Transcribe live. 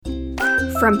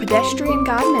From Pedestrian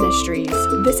God Ministries,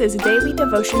 this is Daily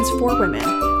Devotions for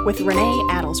Women with Renee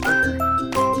Adelsberger.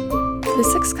 The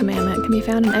sixth commandment can be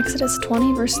found in Exodus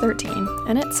 20, verse 13,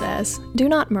 and it says, "Do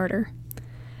not murder."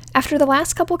 After the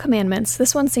last couple commandments,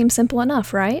 this one seems simple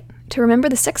enough, right? To remember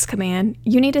the sixth command,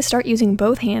 you need to start using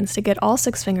both hands to get all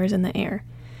 6 fingers in the air.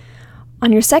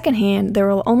 On your second hand, there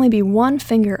will only be one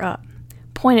finger up.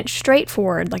 Point it straight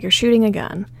forward like you're shooting a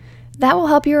gun. That will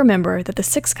help you remember that the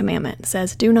sixth commandment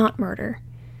says, "Do not murder."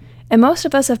 And most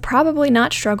of us have probably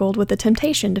not struggled with the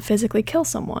temptation to physically kill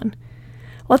someone.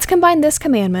 Let's combine this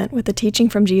commandment with the teaching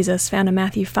from Jesus found in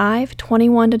Matthew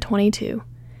 5:21-22.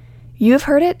 You have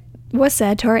heard it was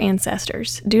said to our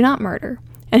ancestors, "Do not murder,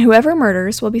 and whoever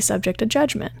murders will be subject to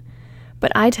judgment."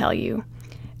 But I tell you,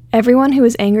 everyone who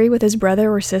is angry with his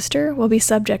brother or sister will be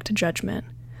subject to judgment.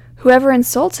 Whoever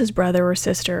insults his brother or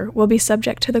sister will be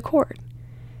subject to the court.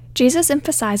 Jesus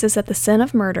emphasizes that the sin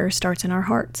of murder starts in our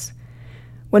hearts.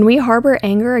 When we harbor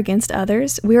anger against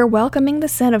others, we are welcoming the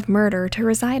sin of murder to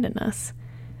reside in us.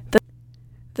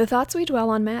 The thoughts we dwell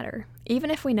on matter,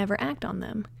 even if we never act on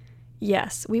them.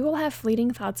 Yes, we will have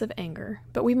fleeting thoughts of anger,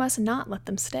 but we must not let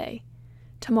them stay.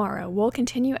 Tomorrow, we'll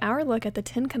continue our look at the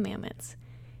 10 Commandments.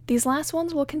 These last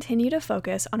ones will continue to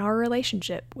focus on our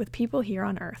relationship with people here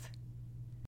on earth.